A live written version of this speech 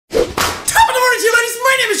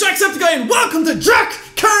Jacksepticeye and welcome to Jack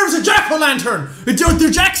Carves a Jack-o'-lantern.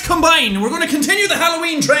 The Jacks combine. We're going to continue the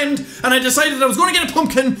Halloween trend, and I decided that I was going to get a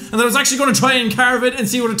pumpkin and that I was actually going to try and carve it and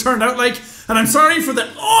see what it turned out like. And I'm sorry for the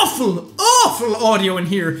awful audio in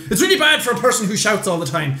here. It's really bad for a person who shouts all the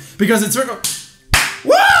time because it's very...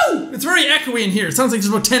 Woo! It's very echoey in here. It sounds like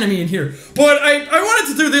there's about 10 of me in here. But I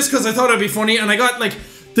wanted to do this because I thought it'd be funny, and I got like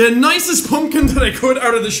the nicest pumpkin that I could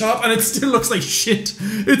out of the shop, and it still looks like shit.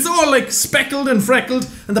 It's all like speckled and freckled,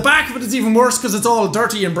 and the back of it is even worse because it's all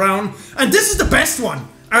dirty and brown. And this is the best one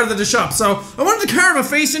out of the shop. So I wanted to carve a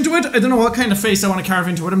face into it. I don't know what kind of face I want to carve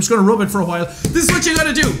into it. I'm just going to rub it for a while. This is what you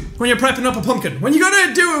gotta do when you're prepping up a pumpkin. When you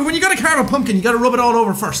gotta carve a pumpkin, you gotta rub it all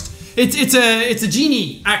over first. It's a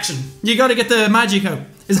genie action. You gotta get the magic out.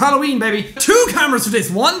 It's Halloween, baby. 2 cameras for this.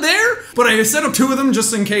 One there, but I set up 2 of them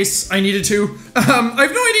just in case I needed to. I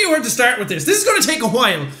have no idea where to start with this. This is gonna take a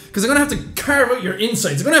while because I'm gonna have to carve out your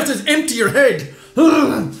insides. I'm gonna have to empty your head.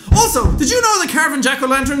 Also, did you know that carving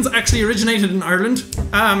jack-o'-lanterns actually originated in Ireland?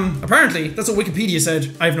 Apparently, that's what Wikipedia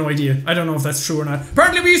said. I have no idea. I don't know if that's true or not.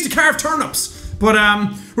 Apparently we used to carve turnips. But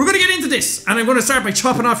we're gonna get into this, and I'm gonna start by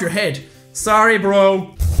chopping off your head. Sorry,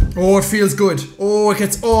 bro. Oh, it feels good. Oh, it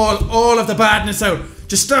gets all of the badness out.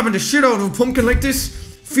 Just stabbing the shit out of a pumpkin like this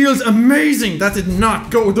feels amazing. That did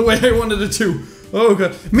not go the way I wanted it to. Oh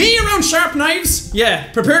god. Me around sharp knives?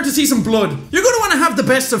 Yeah, prepare to see some blood. You're gonna wanna have the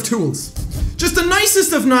best of tools. Just the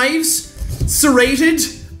nicest of knives, serrated,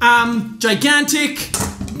 gigantic,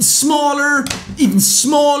 smaller, even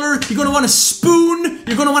smaller. You're gonna want a spoon.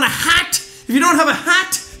 You're gonna want a hat. If you don't have a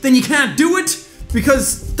hat, then you can't do it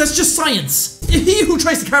because that's just science. He who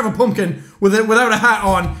tries to carve a pumpkin without a hat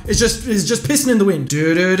on is just pissing in the wind.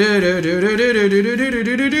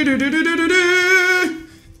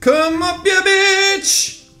 Come up, you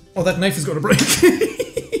bitch! Oh, that knife is gonna break.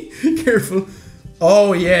 Careful.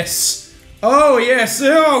 Oh yes. Oh yes.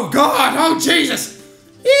 Oh god. Oh Jesus.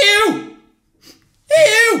 Ew.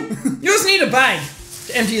 Ew. You just need a bag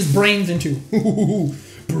to empty his brains into.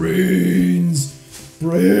 Brains.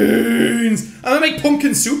 Brains. I'm gonna make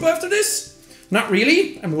pumpkin soup after this. Not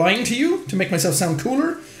really. I'm lying to you to make myself sound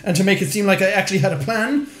cooler and to make it seem like I actually had a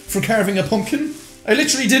plan for carving a pumpkin. I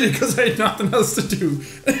literally did it because I had nothing else to do.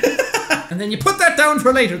 And then you put that down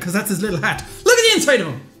for later because that's his little hat. Look at the inside of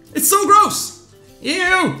him. It's so gross.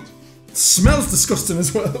 Ew. It smells disgusting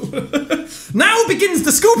as well. Now begins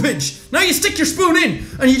the scoopage. Now you stick your spoon in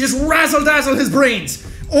and you just razzle-dazzle his brains.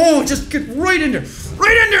 Oh, just get right in there.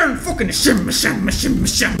 Right in there and fucking shim.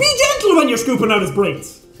 Be gentle when you're scooping out his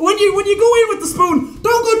brains. When you go in with the spoon,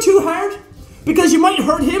 don't go too hard because you might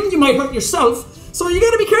hurt him, you might hurt yourself. So you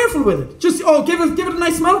gotta be careful with it. Just give it a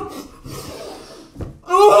nice smell.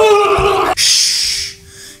 Oh! Shh,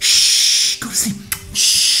 go to sleep.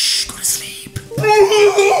 Shh, go to sleep.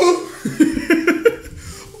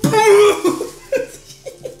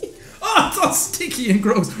 Oh, it's all sticky and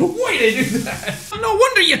gross. Why did I do that? No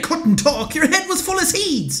wonder you couldn't talk. Your head was full of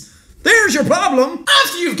seeds. There's your problem.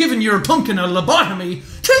 After you've given your pumpkin a lobotomy,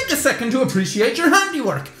 take a second to appreciate your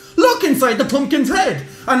handiwork. Look inside the pumpkin's head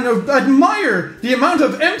and admire the amount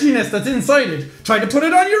of emptiness that's inside it. Try to put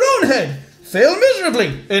it on your own head. Fail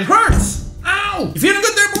miserably. It hurts. Ow. You feeling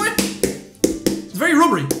good there, boy? It's very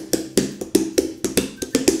rubbery.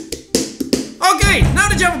 Okay, now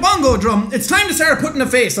that you have a bongo drum, it's time to start putting a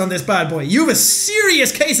face on this bad boy. You have a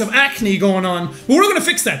serious case of acne going on. Well, we're gonna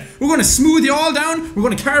fix that. We're gonna smooth you all down. We're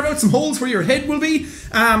gonna carve out some holes where your head will be.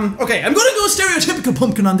 Okay, I'm gonna go stereotypical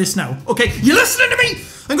pumpkin on this now. Okay, you listening to me?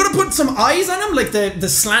 I'm gonna put some eyes on him, like the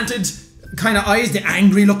slanted kind of eyes, the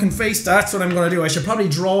angry looking face. That's what I'm gonna do. I should probably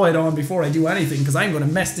draw it on before I do anything because I'm gonna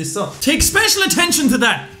mess this up. Take special attention to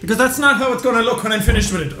that because that's not how it's gonna look when I'm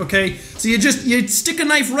finished with it, okay? So you stick a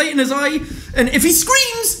knife right in his eye, and if he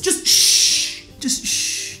screams, just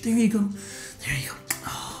shh. There you go. There you go.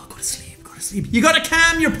 Oh, go to sleep, go to sleep. You gotta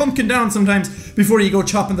calm your pumpkin down sometimes before you go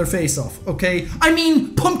chopping their face off, okay? I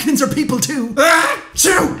mean, pumpkins are people too. Ah,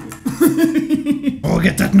 chew! Oh,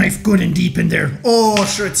 get that knife good and deep in there. Oh,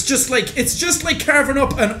 sure, it's just like carving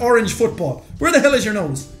up an orange football. Where the hell is your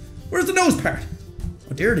nose? Where's the nose part?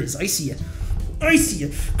 Oh, there it is. I see it. I see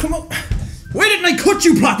it. Come on. Why didn't I cut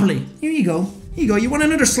you properly? Here you go. Here you go. You want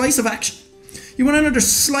another slice of action? You want another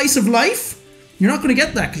slice of life? You're not going to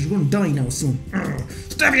get that because you're going to die now soon.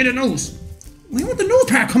 Stab you in the nose. Why won't the nose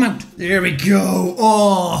part come out? There we go.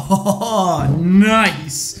 Oh,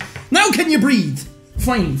 nice. Now can you breathe?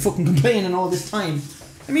 Fine, fucking complaining all this time.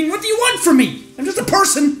 I mean, what do you want from me? I'm just a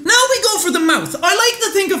person. Now we go for the mouth. I like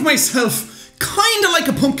to think of myself kinda like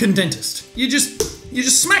a pumpkin dentist. You just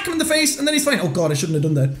smack him in the face and then he's fine. Oh god, I shouldn't have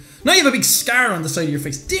done that. Now you have a big scar on the side of your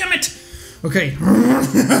face. Damn it! Okay. Now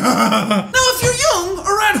if you're young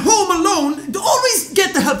or at home,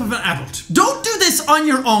 on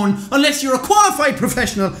your own unless you're a qualified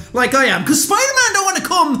professional like I am. Because Spider-Man don't want to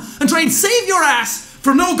come and try and save your ass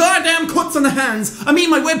from no goddamn cuts on the hands. I mean,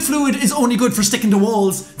 my web fluid is only good for sticking to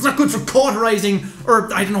walls. It's not good for cauterizing,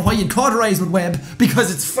 or I don't know why you'd cauterize with web, because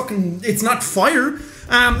it's not fire.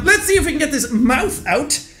 Let's see if we can get this mouth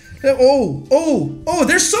out. Oh,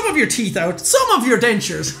 there's some of your teeth out. Some of your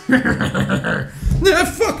dentures.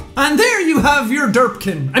 Fuck. And there you have your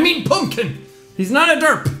derpkin. I mean pumpkin. He's not a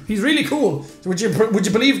derp. He's really cool. So would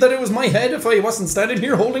you believe that it was my head if I wasn't standing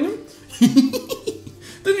here holding him?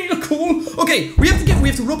 Didn't he look cool? Okay, we have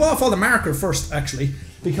to rub off all the marker first, actually,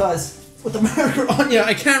 because with the marker on you,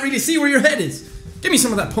 I can't really see where your head is. Give me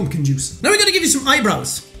some of that pumpkin juice. Now we gotta give you some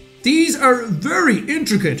eyebrows. These are a very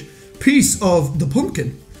intricate piece of the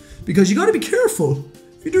pumpkin, because you gotta be careful.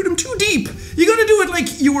 If you do them too deep, you gotta do it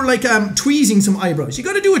like you were tweezing some eyebrows. You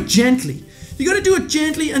gotta do it gently. You gotta do it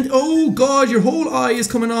gently, and oh god, your whole eye is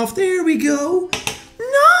coming off. There we go.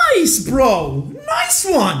 Nice, bro. Nice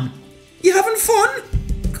one. You having fun?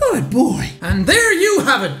 Good boy. And there you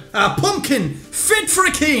have it. A pumpkin fit for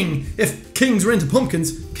a king. If kings are into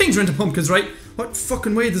pumpkins, right? What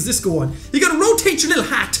fucking way does this go on? You gotta rotate your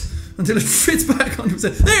little hat until it fits back onto his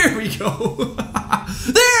head. There we go.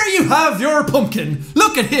 There you have your pumpkin.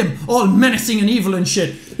 Look at him, all menacing and evil and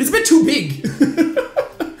shit. It's a bit too big.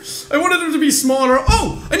 I wanted him to be smaller.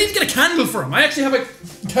 Oh, I need to get a candle for him. I actually have a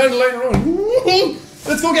candle lying around.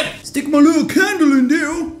 Let's go get it. Stick my little candle in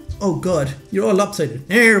there. Oh god, you're all lopsided.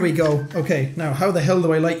 There we go. Okay, now how the hell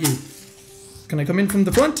do I light you? Can I come in from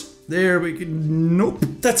the front? There we go. Nope.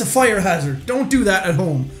 That's a fire hazard. Don't do that at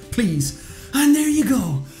home, please. And there you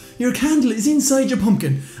go. Your candle is inside your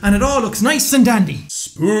pumpkin, and it all looks nice and dandy.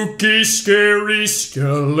 Spooky, scary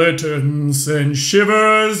skeletons send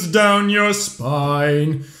shivers down your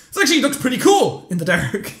spine. This actually looks pretty cool in the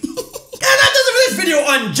dark. And that does it for this video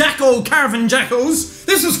on Jacko carving Jackos.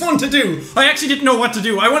 This was fun to do. I actually didn't know what to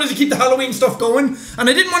do. I wanted to keep the Halloween stuff going, and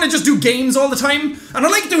I didn't want to just do games all the time. And I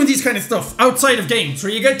like doing these kind of stuff outside of games,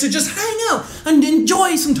 where you get to just hang out and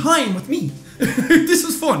enjoy some time with me. This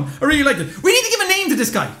was fun. I really liked it. We need to give a name to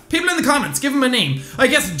this guy. People in the comments, give him a name. I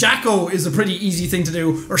guess Jacko is a pretty easy thing to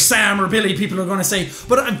do, or Sam or Billy, people are going to say.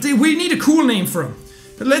 But we need a cool name for him.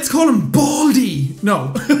 Let's call him Baldy.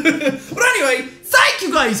 No. But anyway, thank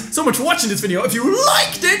you guys so much for watching this video. If you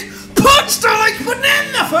liked it, punch the like button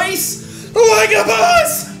in the face like a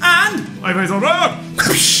boss. And high fives on road.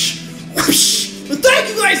 Whoosh, whoosh. Thank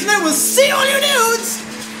you guys, and I will see all you dudes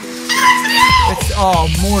in the next video.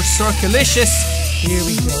 It's more circulicious. Here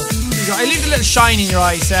we go. I leave a little shine in your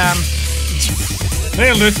eye, Sam.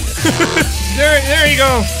 Nailed it. There you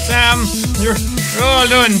go, Sam. You're all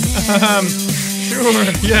done. Sure,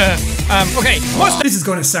 yeah. Okay. This is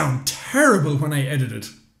going to sound terrible when I edit it,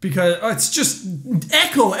 because it's just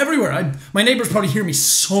echo everywhere. My neighbors probably hear me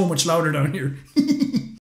so much louder down here.